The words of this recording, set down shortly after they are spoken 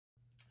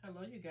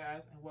Hello you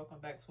guys, and welcome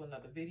back to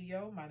another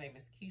video. My name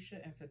is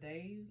Keisha, and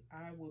today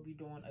I will be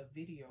doing a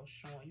video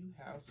showing you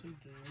how to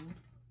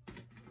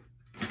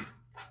do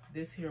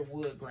this here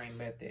wood grain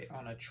method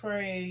on a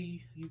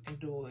tray. You can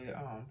do it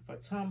for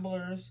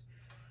tumblers.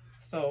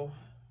 So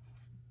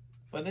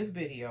for this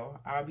video,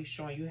 I'll be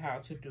showing you how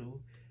to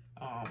do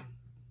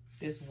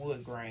this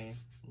wood grain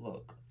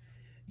look.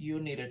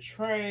 You'll need a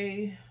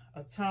tray,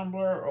 a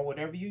tumbler, or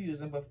whatever you're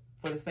using, but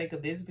for the sake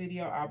of this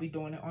video, I'll be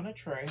doing it on a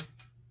tray.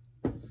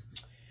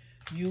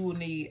 You will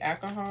need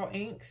alcohol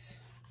inks.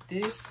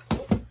 This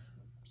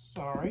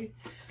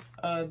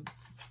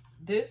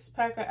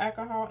pack of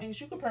alcohol inks,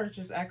 you can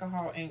purchase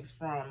alcohol inks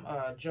from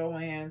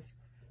Joann's,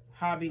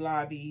 Hobby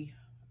Lobby,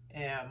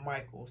 and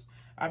Michael's.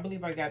 I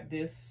believe I got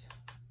this.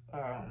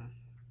 I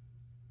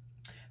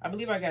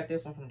believe I got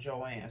this one from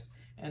Joann's,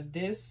 and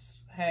this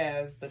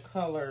has the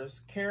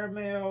colors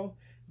caramel,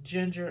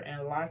 ginger,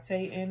 and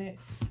latte in it.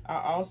 I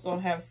also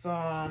have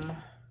some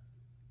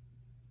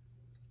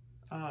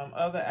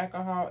other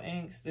alcohol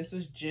inks. This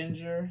is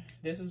ginger,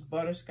 this is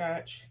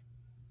butterscotch,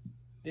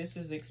 this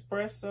is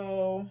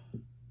espresso,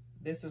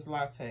 this is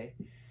latte.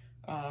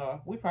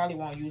 We probably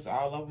won't use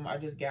all of them. I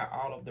just got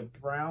all of the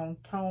brown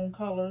tone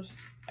colors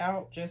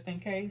out just in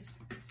case.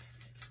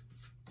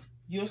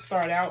 You'll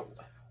start out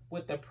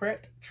with the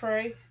prep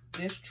tray.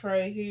 This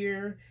tray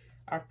here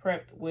I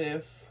prepped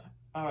with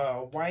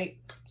white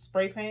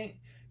spray paint.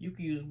 You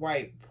can use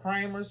white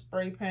primer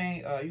spray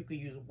paint, you can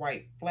use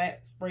white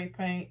flat spray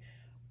paint.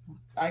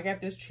 I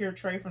got this cheer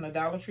tray from the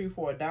Dollar Tree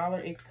for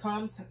 $1. It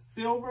comes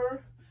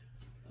silver.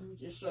 Let me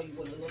just show you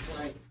what it looks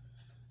like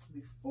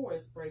before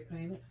it's spray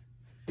painted.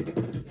 I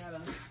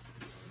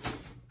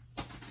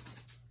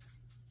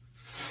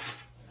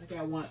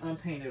got one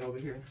unpainted over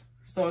here.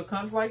 So it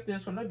comes like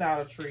this from the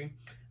Dollar Tree.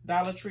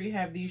 Dollar Tree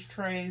have these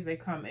trays. They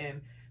come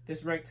in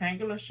this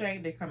rectangular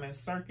shape. They come in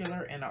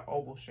circular and an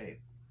oval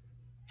shape.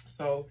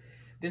 So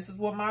this is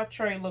what my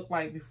tray looked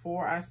like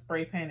before I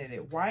spray painted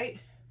it white.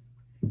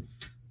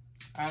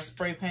 I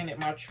spray painted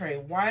my tray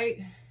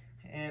white,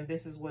 and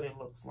this is what it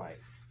looks like.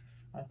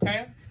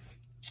 Okay.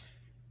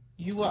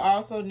 You will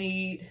also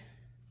need,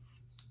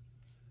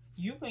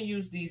 you can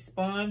use these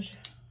sponges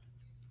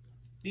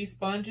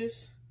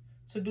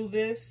to do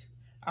this.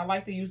 I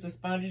like to use the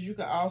sponges. You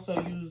can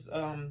also use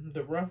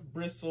the rough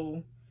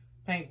bristle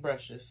paint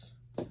brushes.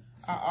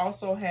 I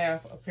also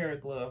have a pair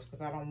of gloves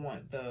because I don't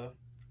want the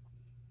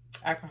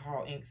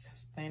alcohol inks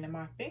staining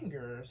my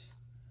fingers.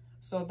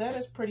 So that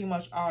is pretty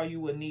much all you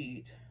would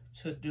need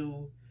to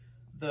do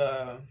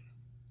the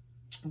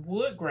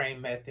wood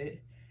grain method.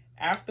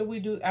 After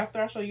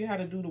I show you how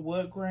to do the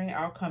wood grain,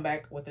 I'll come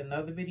back with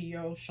another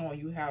video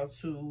showing you how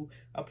to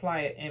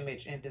apply an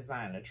image and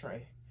design a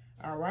tray.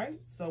 All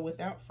right, so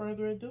without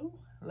further ado,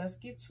 let's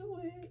get to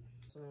it.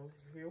 So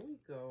here we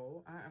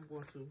go. I am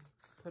going to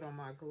put on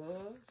my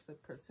gloves to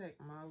protect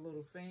my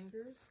little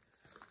fingers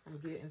from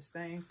getting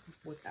stained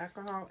with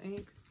alcohol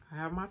ink. I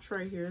have my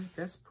tray here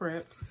that's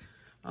prepped.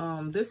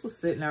 This was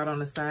sitting out on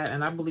the side,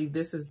 and I believe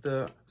this is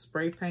the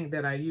spray paint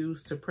that I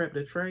used to prep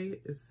the tray.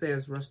 It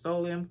says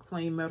Rust-Oleum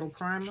Clean Metal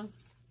Primer.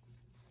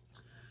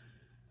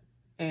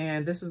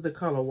 And this is the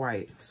color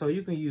white. So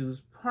you can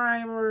use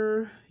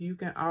primer. You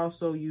can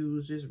also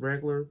use just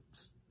regular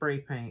spray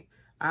paint.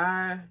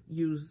 I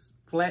use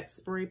flat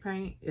spray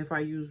paint if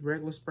I use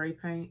regular spray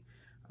paint,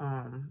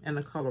 and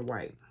the color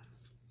white.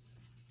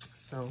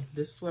 So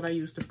this is what I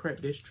used to prep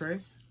this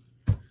tray.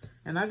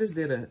 And I just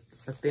did a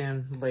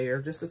thin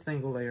layer, just a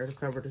single layer to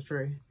cover the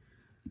tray.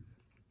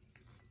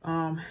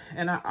 And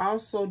I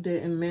also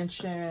didn't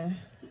mention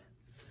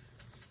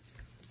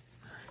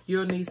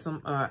you'll need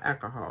some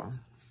alcohol.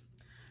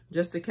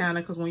 Just to kind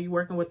of, because when you're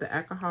working with the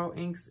alcohol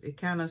inks, it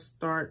kind of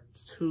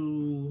starts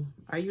to,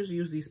 I usually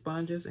use these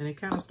sponges and it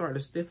kind of start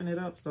to stiffen it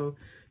up. So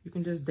you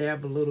can just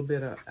dab a little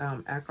bit of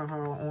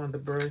alcohol on the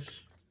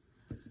brush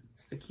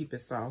to keep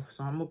it soft.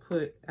 So I'm gonna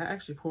put, I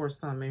actually poured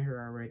some in here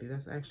already.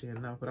 That's actually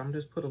enough, but I'm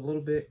just put a little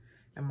bit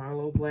in my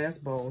little glass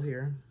bowl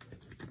here.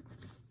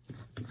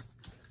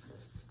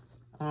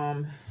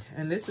 And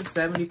this is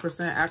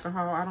 70%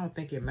 alcohol. I don't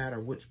think it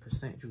matters which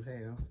percent you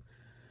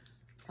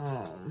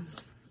have.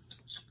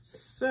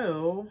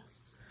 So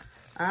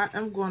I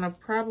am gonna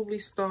probably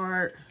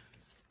start,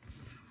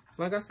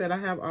 like I said, I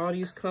have all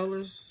these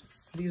colors,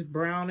 these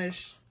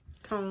brownish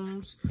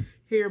tones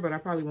here, but I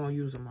probably won't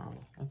use them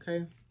all,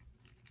 okay?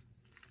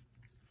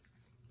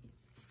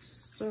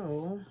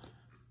 So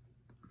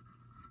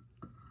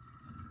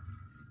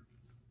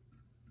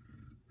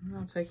I'm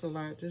gonna take a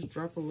lot, just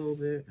drop a little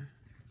bit.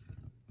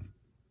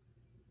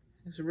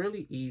 It's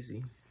really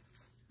easy.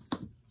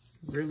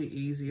 Really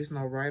easy. It's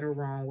no right or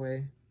wrong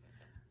way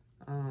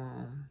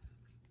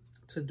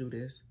to do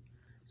this.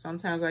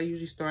 Sometimes I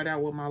usually start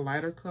out with my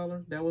lighter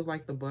color. That was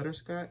like the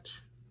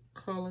butterscotch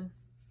color.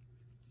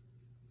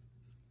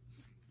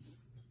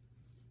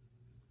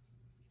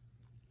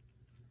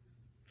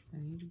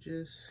 And you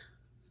just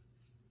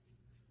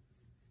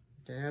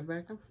dab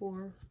back and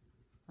forth.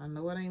 I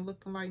know it ain't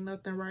looking like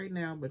nothing right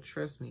now, but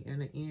trust me, in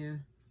the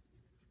end,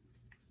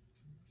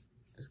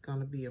 it's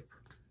gonna be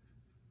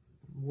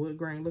wood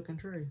grain looking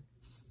tray.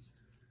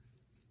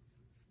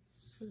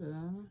 So,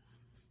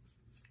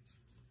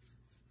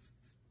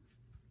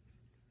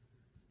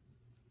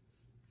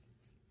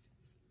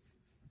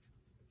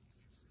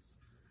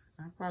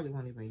 I probably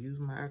won't even use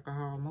my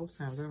alcohol. Most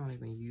times I don't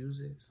even use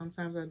it.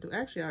 Sometimes I do.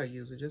 Actually, I'll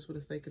use it just for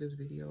the sake of this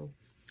video.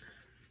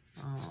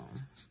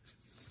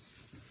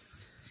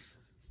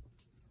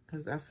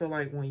 Because I feel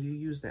like when you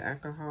use the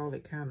alcohol,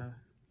 it kind of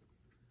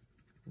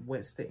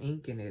wets the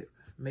ink and it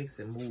makes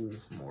it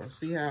move more.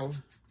 See how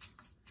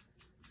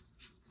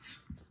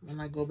when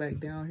I go back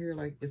down here,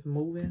 like it's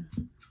moving?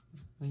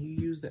 When you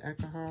use the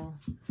alcohol,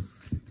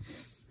 it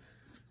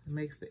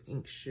makes the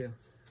ink shift.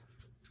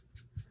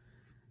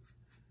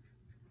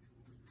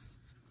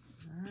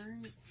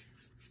 Alright.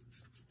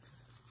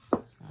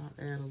 So I'll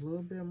add a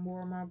little bit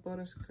more of my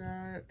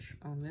butterscotch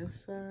on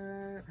this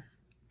side.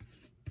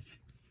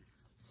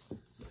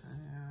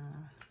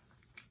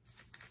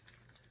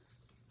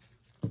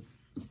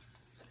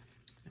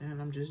 And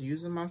I'm just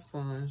using my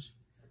sponge,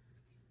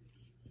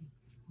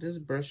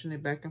 just brushing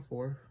it back and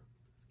forth.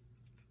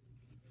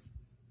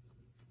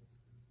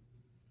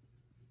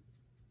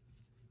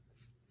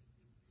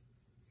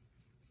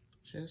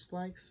 Just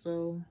like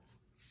so.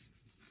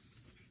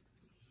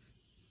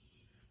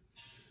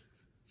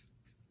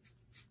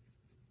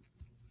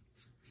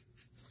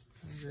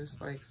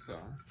 Just like so.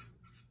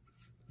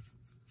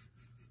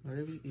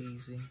 Really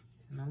easy.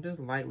 And I'm just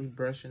lightly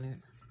brushing it.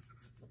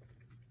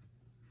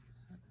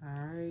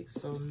 Alright,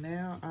 so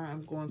now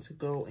I'm going to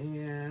go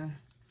in.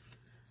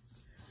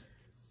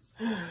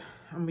 I'm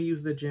going to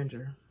use the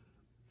ginger.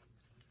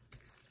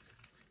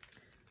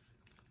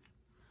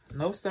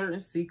 No certain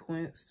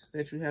sequence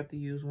that you have to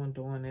use when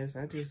doing this.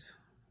 I just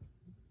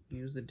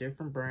use the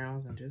different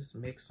browns and just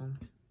mix them.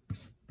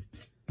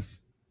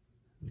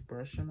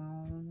 Brush them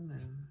on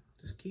and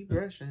just keep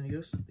brushing.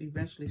 You'll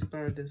eventually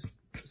start to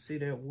see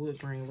that wood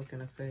grain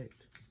looking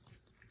effect.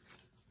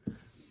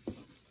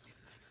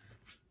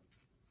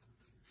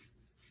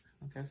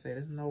 Like I said,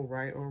 there's no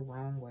right or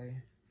wrong way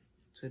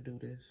to do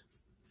this.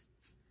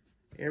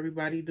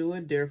 Everybody do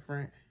it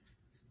different.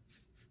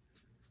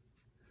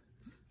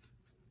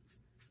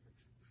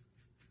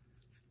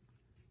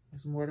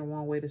 There's more than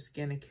one way to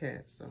skin a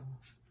cat, so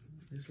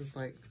this is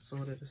like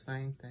sort of the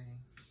same thing.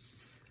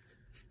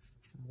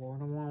 More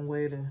than one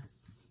way to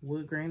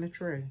wood grain a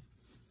tray.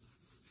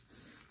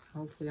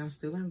 Hopefully I'm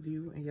still in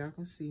view and y'all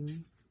can see me.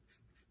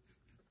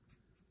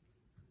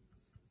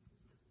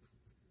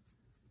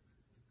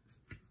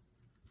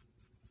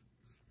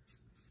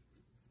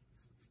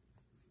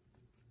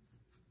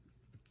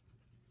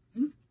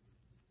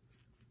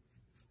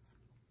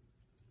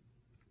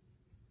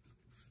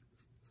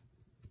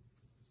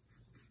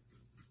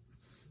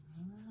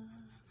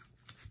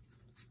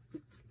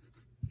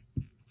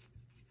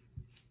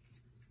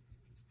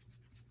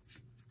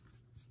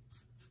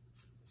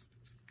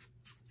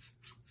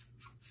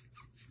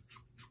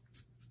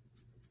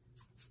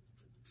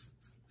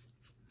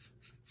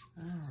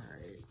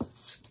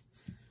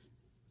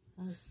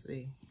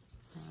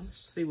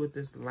 Let's see what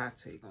this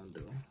latte gonna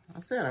do.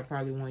 I said I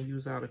probably won't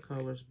use all the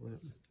colors, but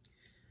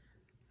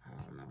I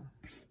don't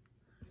know.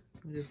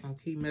 We're just gonna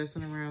keep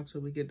messing around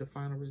till we get the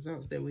final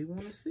results that we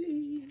want to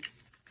see.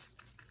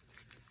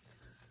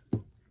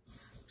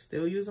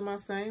 Still using my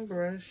same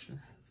brush.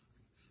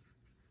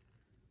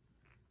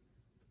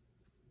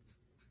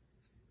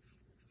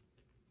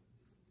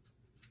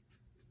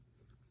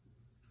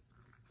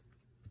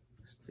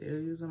 Still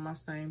using my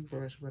same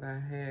brush, but I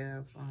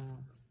have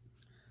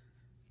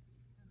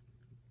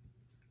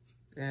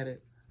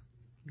added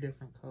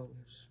different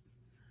colors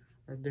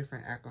or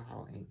different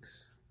alcohol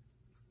inks.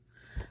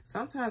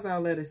 Sometimes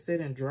I'll let it sit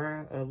and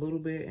dry a little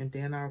bit and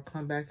then I'll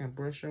come back and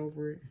brush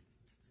over it.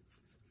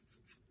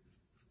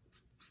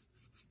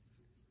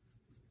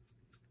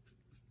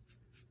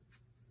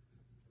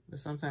 But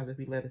sometimes if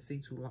you let it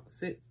sit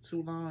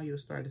too long, you'll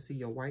start to see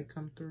your white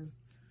come through.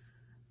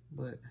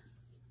 But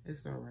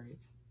it's all right.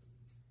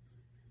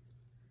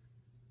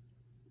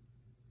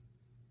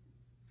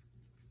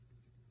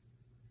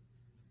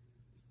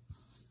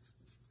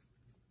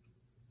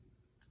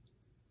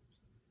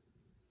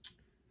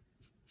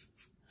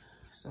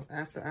 So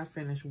after I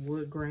finish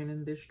wood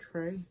graining this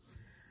tray,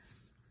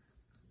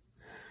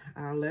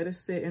 I'll let it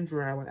sit and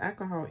dry. With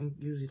alcohol ink,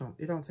 usually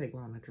don't take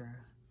long to dry.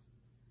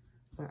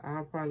 But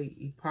I'll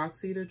probably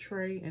epoxy the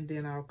tray and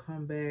then I'll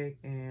come back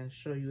and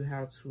show you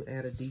how to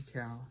add a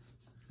decal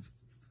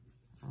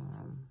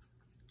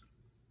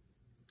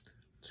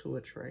to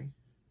a tray.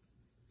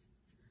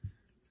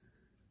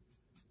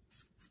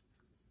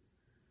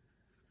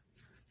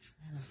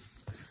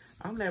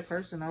 I'm that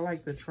person, I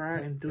like to try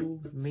and do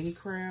mini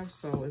crafts.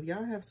 So if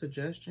y'all have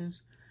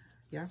suggestions,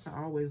 y'all can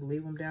always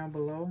leave them down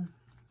below.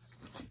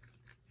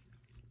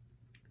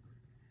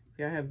 If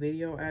y'all have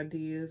video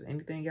ideas,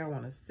 anything y'all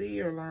want to see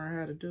or learn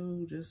how to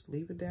do, just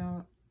leave it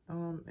down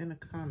in the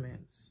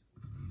comments.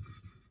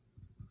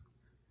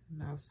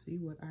 And I'll see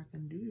what I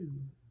can do.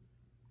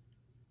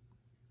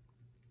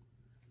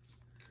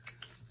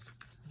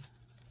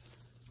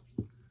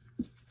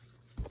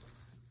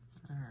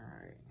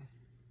 Alright.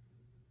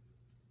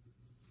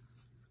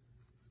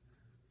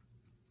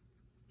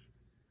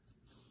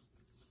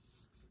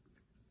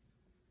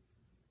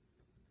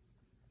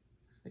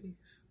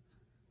 face.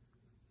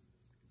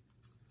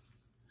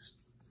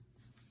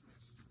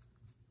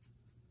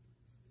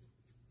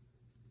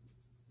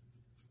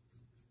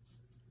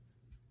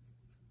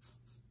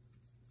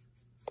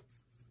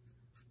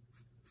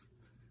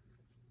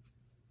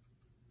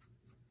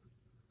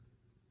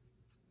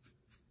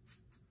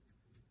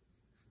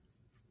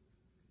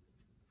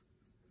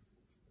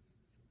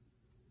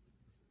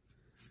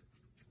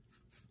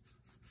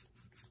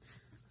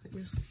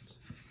 It's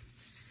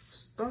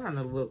starting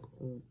to look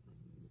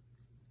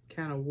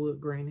kind of wood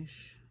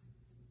grainish.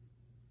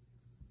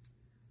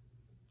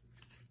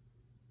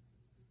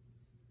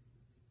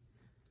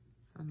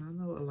 And I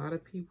know a lot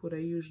of people,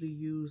 they usually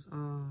use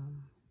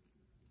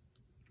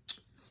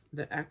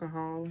the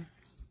alcohol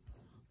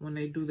when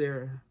they do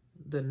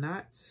the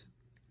knots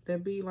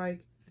that be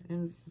like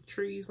in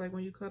trees, like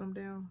when you cut them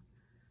down.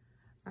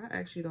 I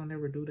actually don't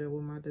ever do that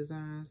with my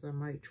designs. I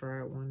might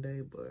try it one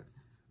day, but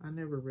I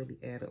never really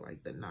added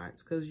like the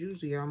knots, because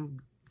usually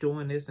I'm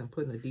doing this and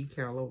putting a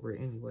decal over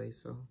it anyway,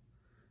 so.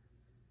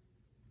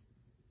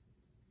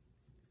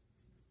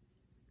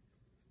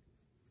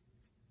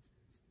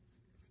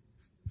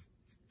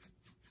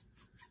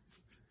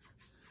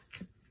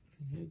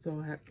 You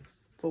go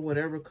for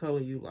whatever color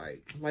you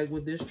like. Like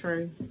with this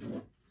tray,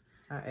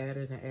 I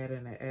added and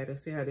added and added.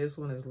 See how this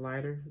one is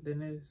lighter than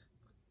this?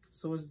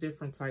 So it's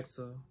different types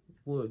of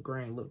wood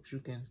grain looks you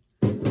can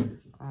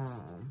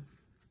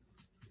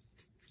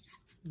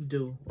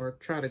do or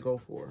try to go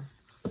for.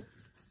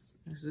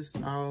 It's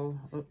just all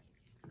up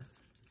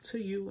to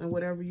you and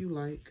whatever you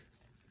like.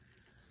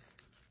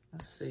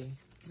 Let's see.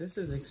 This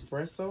is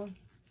espresso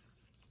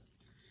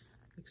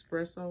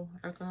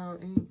alcohol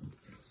ink.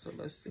 So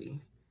let's see.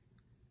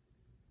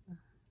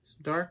 It's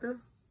darker.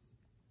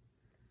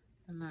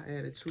 I'm not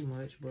added too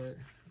much, but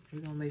we're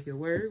gonna make it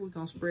work. We're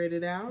gonna spread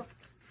it out.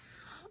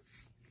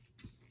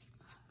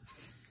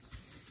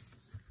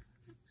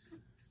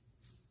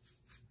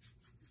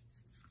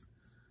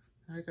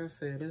 Like I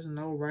said, there's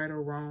no right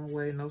or wrong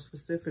way, no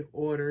specific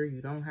order. You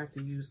don't have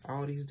to use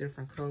all these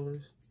different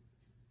colors.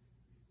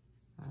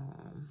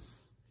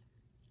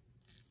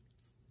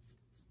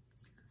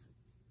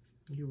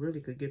 You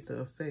really could get the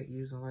effect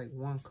using like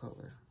one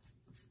color.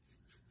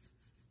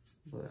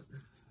 But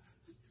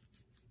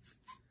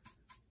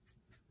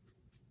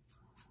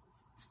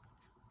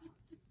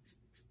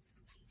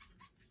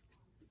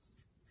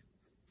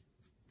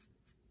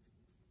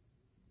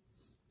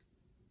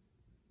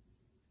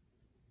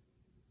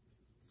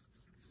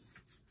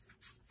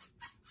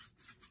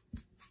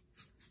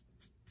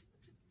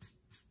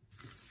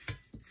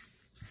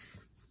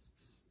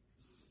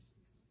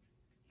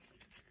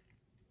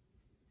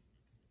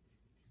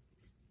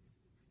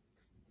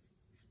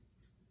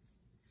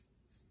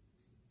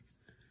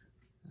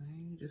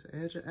just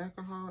add your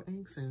alcohol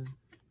inks and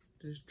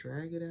just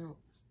drag it out.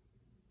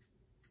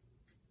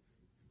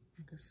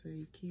 Like I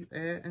say, keep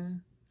adding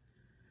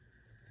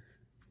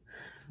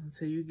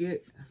until you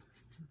get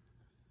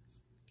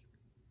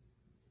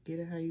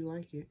it how you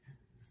like it.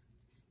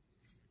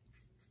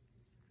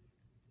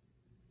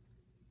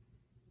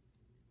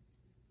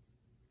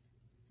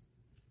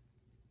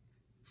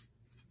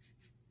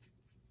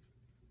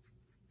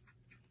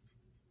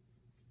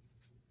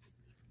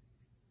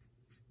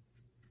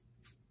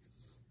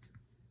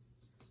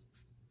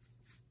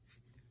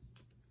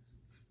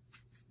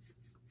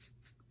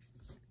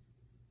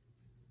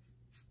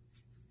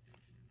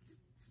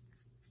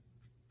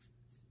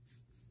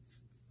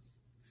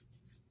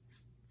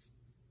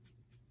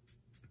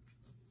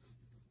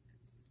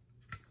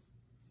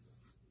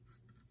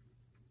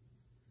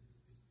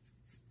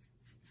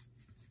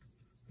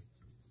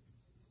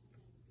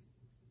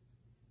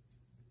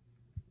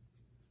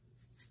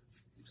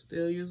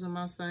 Still using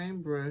my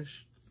same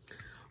brush.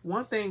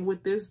 One thing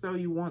with this though,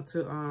 you want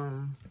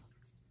to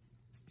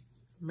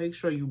make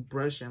sure you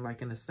brushing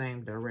like in the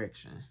same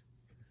direction.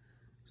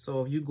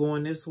 So if you're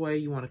going this way,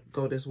 you want to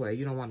go this way.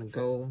 You don't want to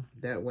go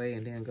that way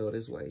and then go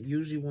this way.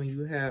 Usually when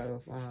you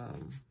have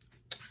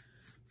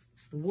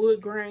wood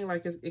grain,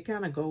 like it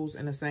kind of goes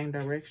in the same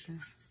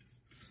direction.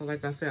 So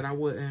like I said, I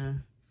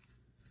wouldn't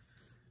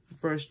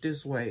brush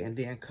this way and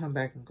then come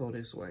back and go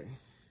this way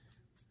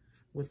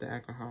with the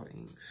alcohol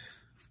inks.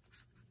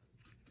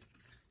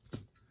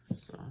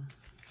 So.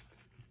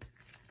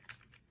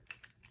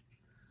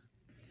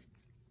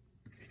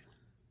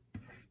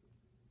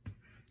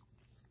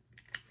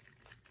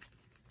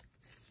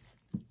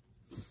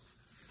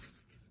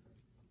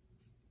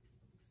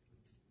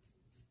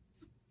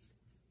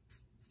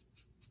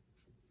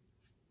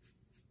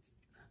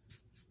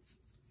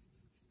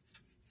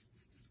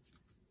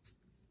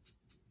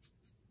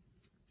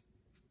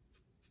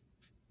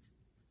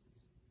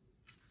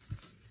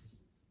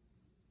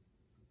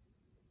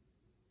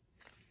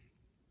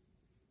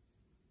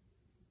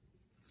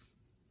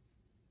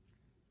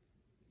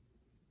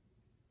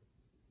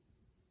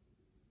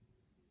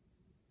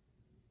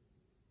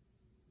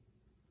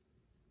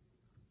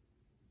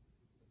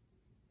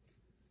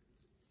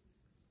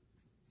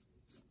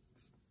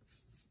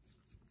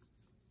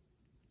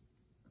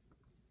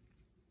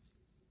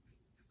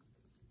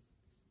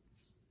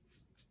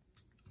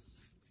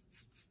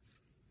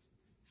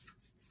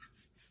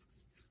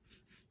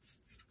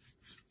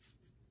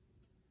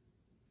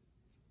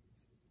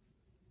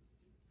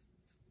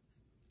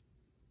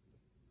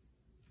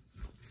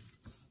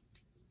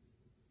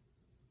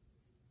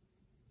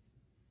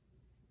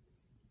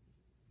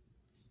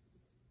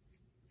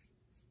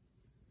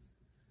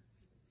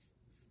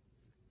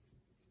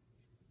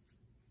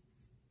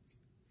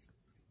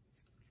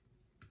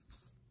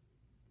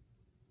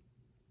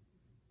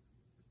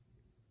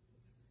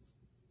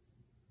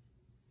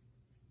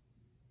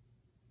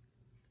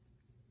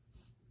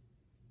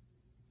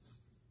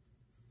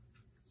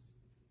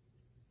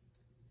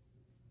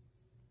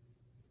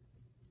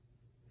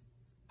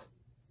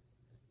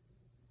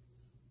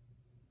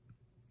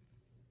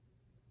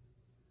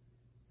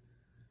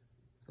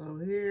 So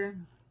here,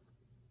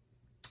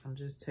 I'm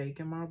just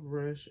taking my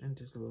brush and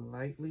just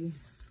lightly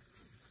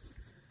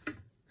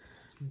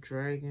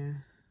dragging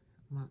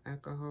my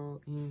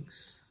alcohol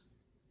inks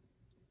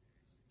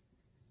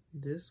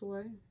this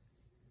way.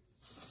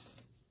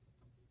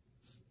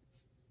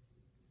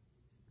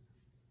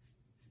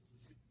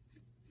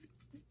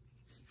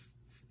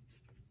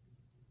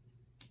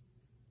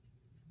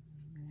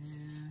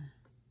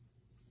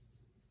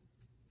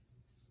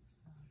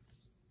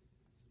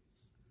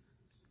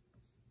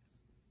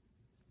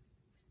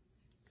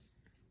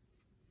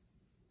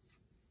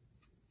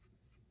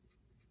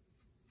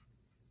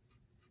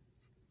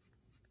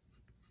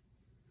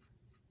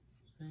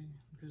 I'm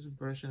just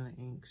brushing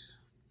the inks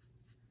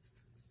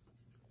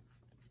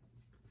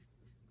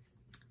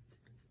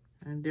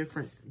in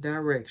different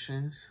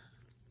directions,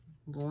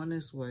 going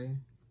this way.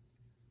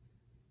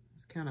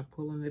 Just kind of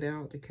pulling it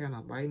out to kind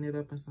of lighten it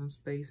up in some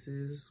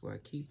spaces while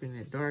keeping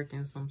it dark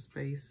in some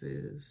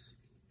spaces.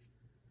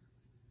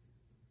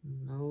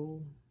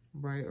 No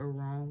right or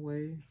wrong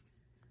way.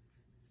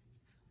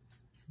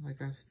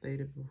 Like I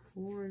stated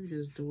before, you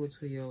just do it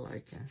to your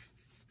liking.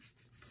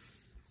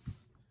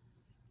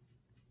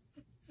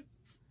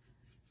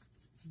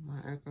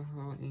 My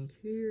alcohol ink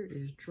here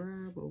is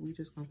dry, but we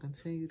just gonna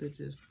continue to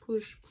just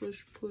push,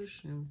 push,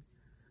 push, and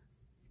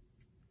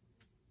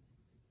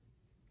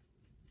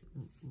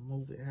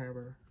move it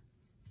however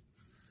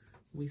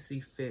we see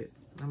fit.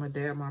 I'm gonna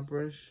dab my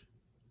brush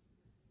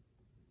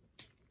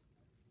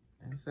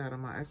inside of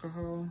my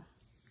alcohol,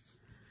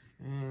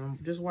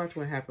 and just watch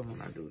what happens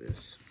when I do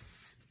this.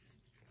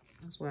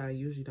 That's why I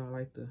usually don't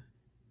like to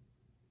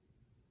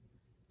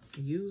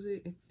use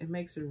it. It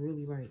makes it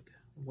really like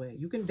wet.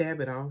 You can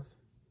dab it off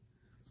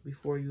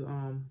before you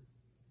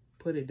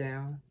put it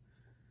down.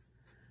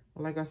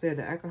 But like I said,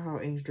 the alcohol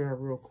inks dry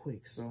real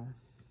quick, so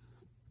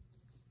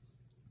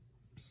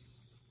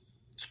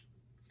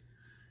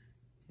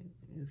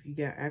if you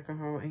got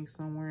alcohol ink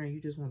somewhere and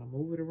you just want to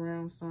move it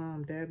around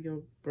some, dab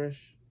your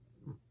brush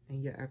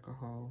in your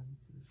alcohol.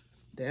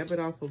 Dab it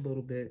off a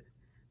little bit.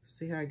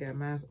 See how I got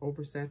mine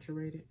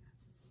oversaturated?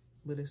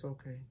 But it's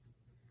okay.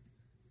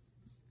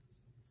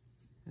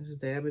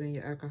 Just dab it in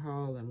your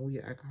alcohol and move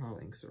your alcohol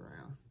inks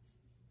around.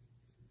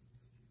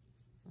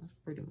 That's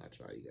pretty much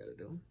all you gotta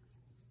do.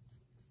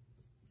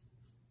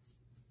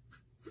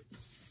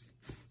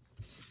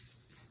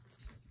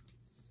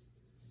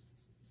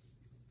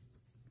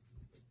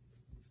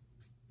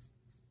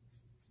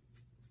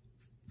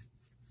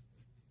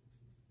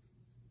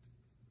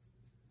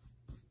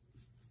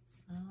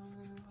 All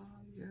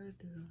you gotta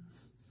do.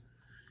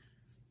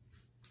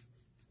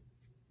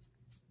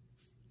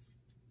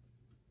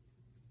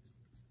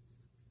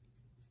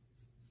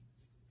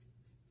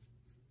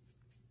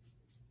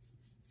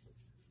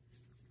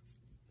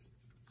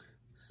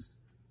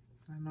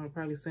 I know it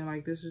probably seems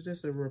like this is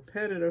just a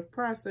repetitive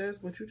process,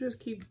 but you just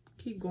keep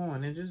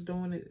going and just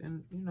doing it,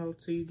 and you know,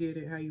 till you get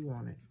it how you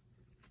want it.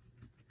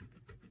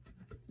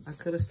 I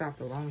could have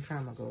stopped a long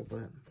time ago, but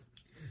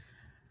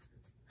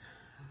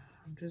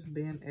I'm just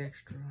being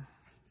extra.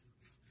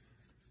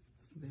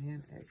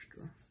 Being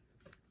extra.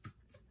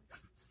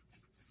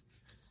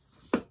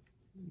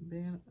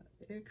 Being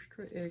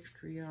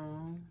extra,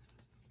 y'all.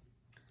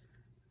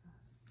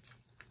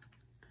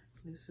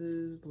 This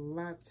is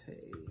Latte.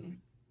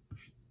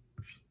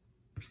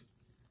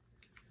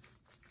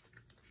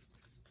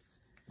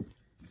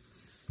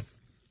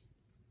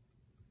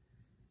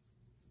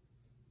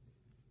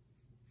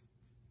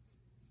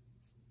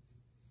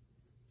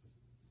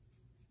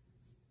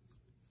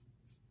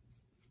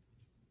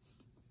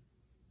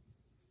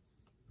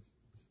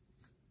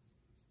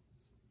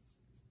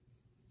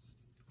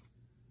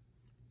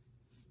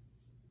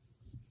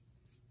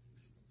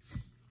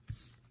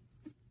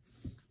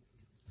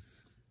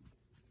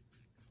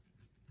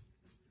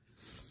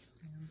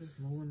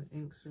 Moving the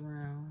inks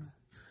around.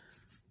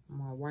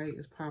 My white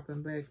is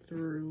popping back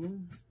through.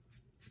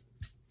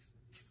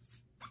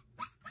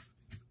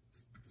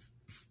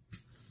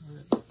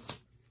 But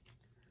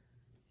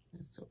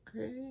it's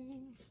okay.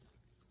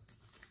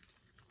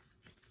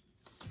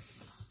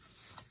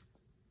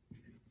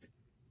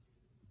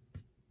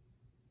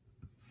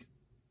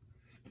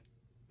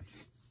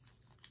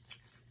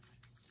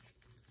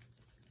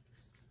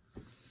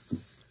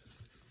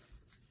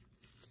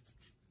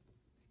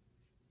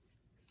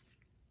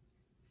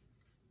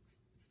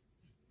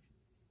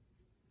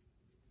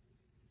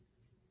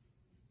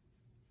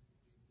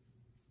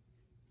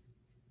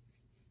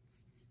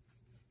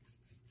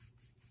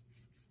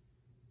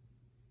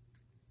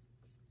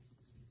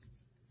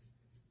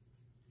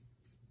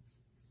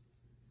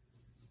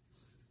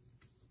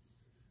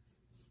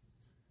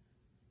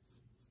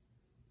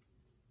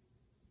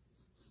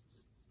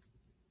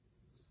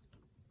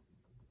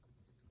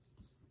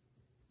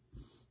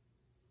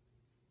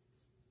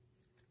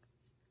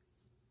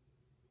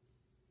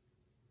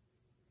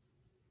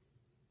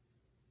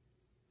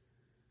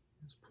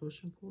 Just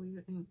push and pull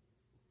your ink.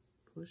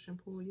 Push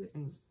and pull your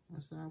ink.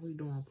 That's all we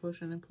doing.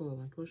 Pushing and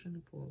pulling. Pushing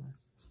and pulling.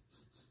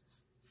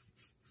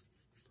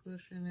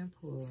 Pushing and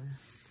pulling.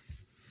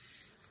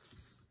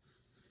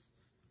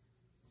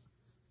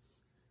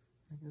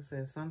 Like I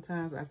said,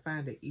 sometimes I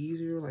find it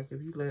easier, like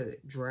if you let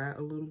it dry a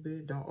little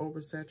bit, don't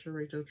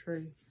oversaturate your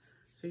tray.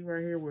 See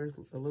right here where it's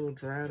a little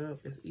dried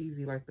up, it's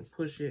easy like to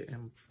push it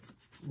and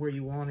where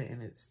you want it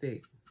and it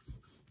stick.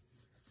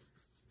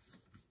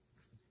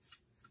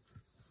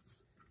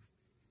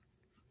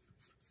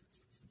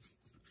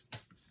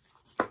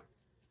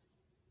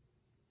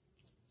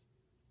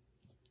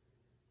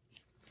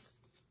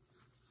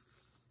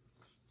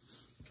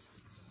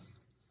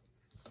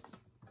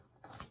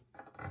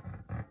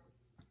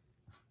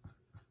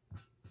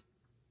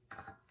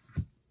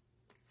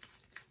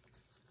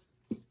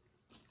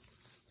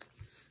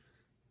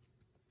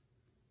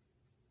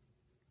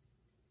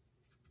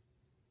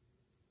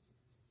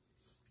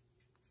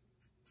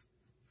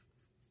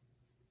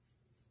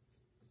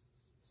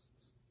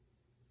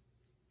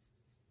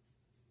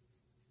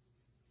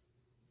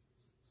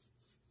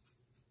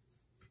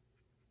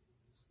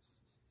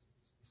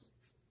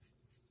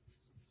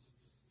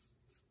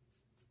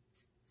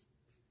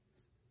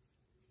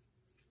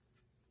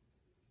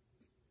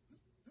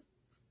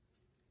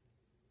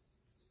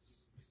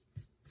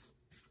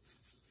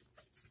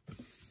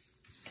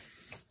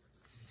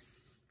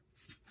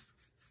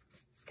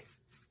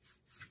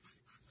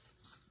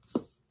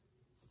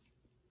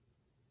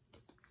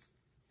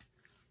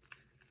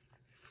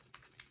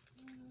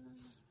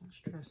 Let's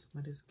try some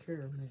of this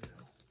caramel.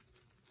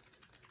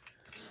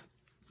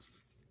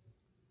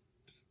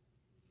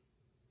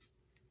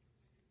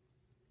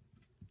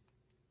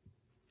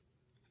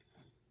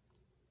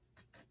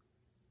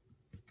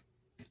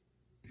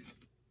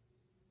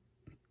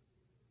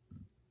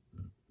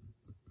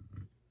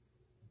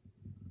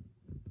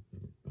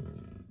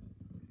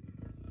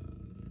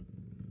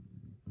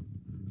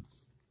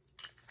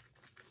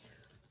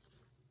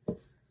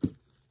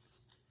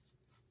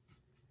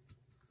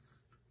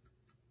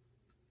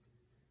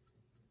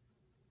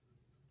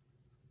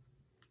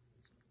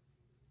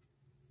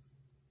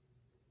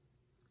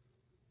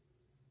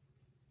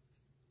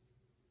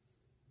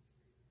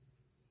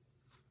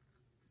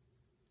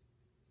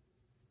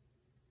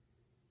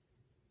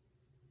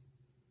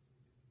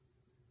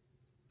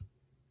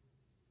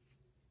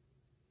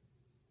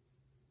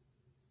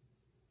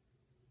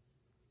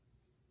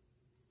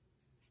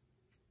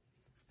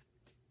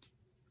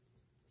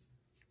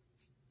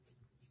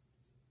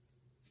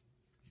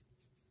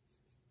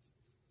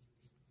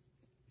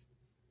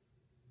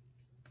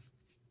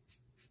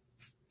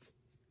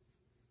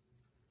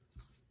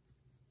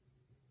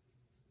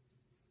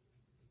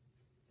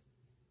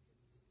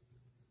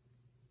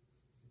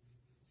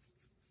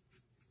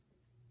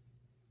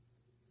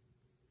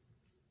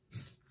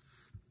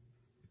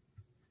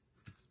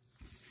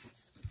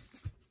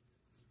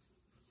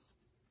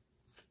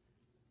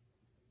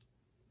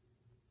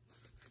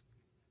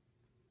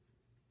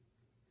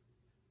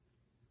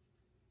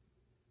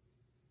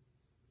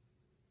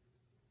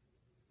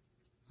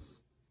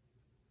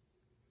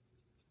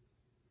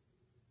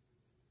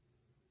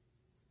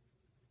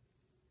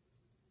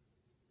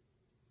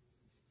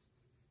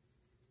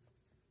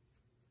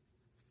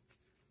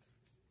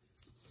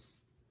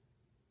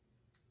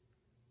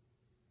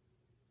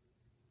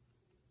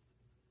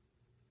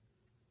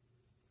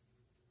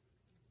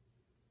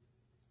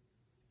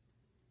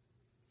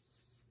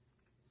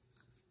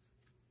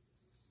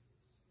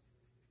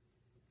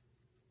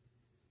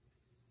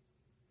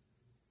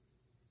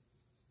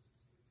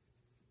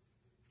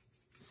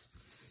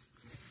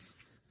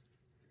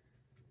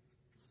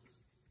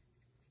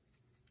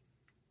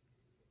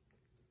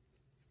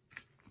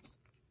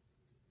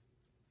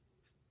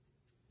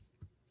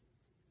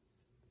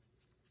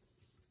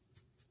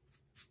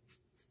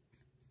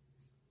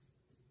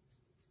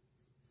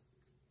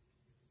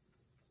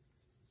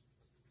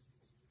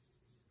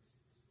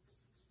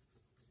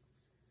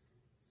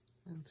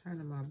 I'm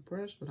turning my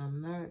brush, but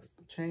I'm not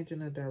changing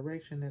the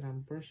direction that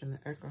I'm brushing the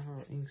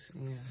alcohol inks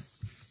in.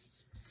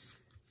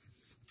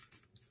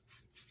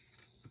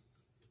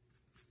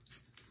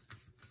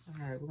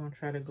 All right, we're gonna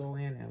try to go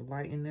in and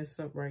lighten this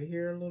up right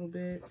here a little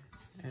bit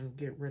and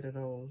get rid of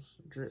those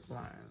drip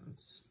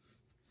lines.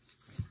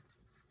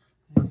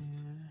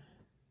 And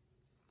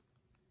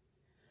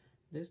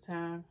this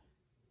time,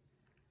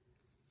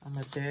 I'm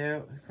gonna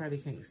dab. You probably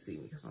can't see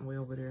me because I'm way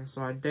over there.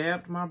 So I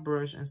dabbed my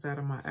brush inside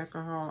of my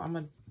alcohol. I'm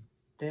gonna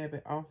dab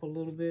it off a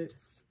little bit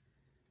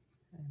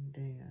and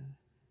then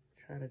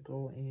try to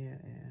go in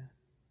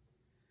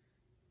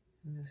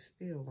and it's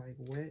still like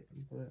wet,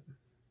 but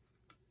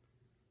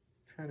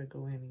try to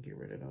go in and get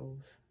rid of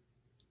those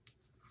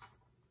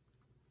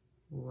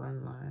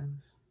run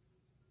lines.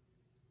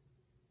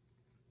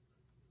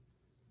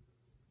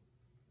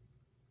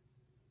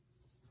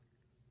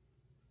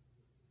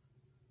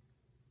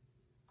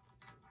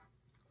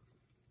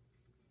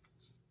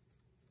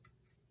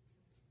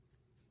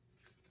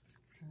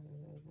 Try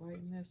to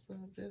lighten this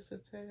up just a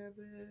tad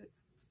bit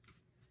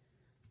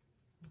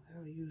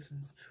without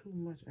using too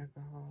much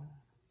alcohol.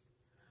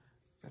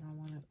 I don't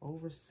want it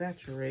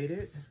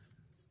oversaturated.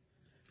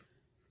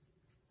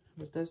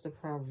 But that's the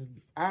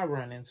problem I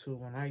run into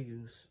when I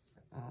use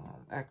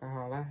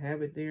alcohol. I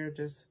have it there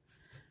just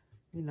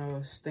you know,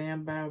 a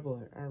standby,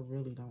 but I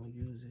really don't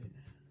use it.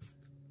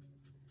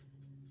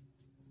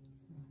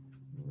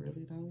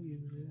 Really don't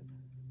use it.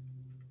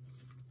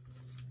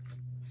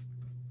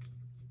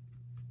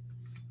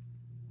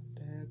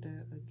 Dab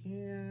that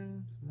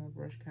again. So my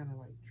brush kind of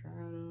like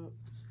dried up.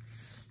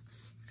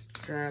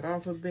 Dry it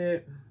off a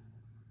bit.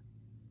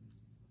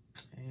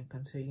 And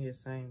continue the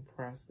same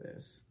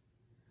process.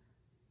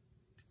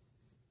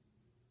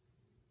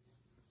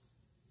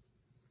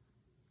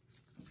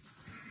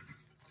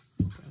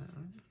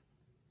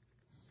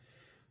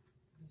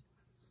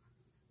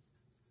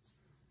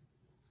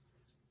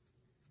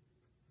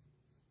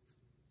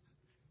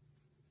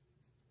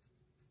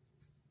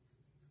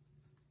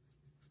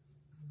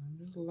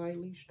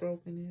 Lightly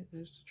stroking it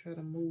just to try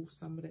to move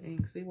some of the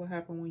ink. See what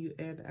happens when you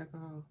add the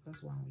alcohol?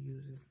 That's why I don't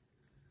use it.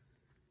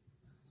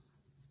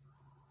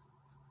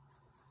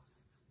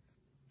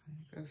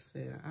 Like I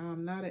said,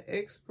 I'm not an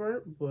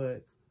expert,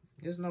 but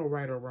there's no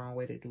right or wrong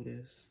way to do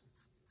this.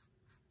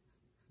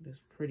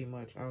 That's pretty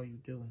much all you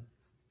do.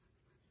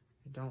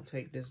 It don't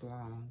take this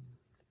long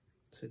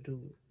to do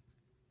it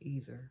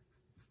either.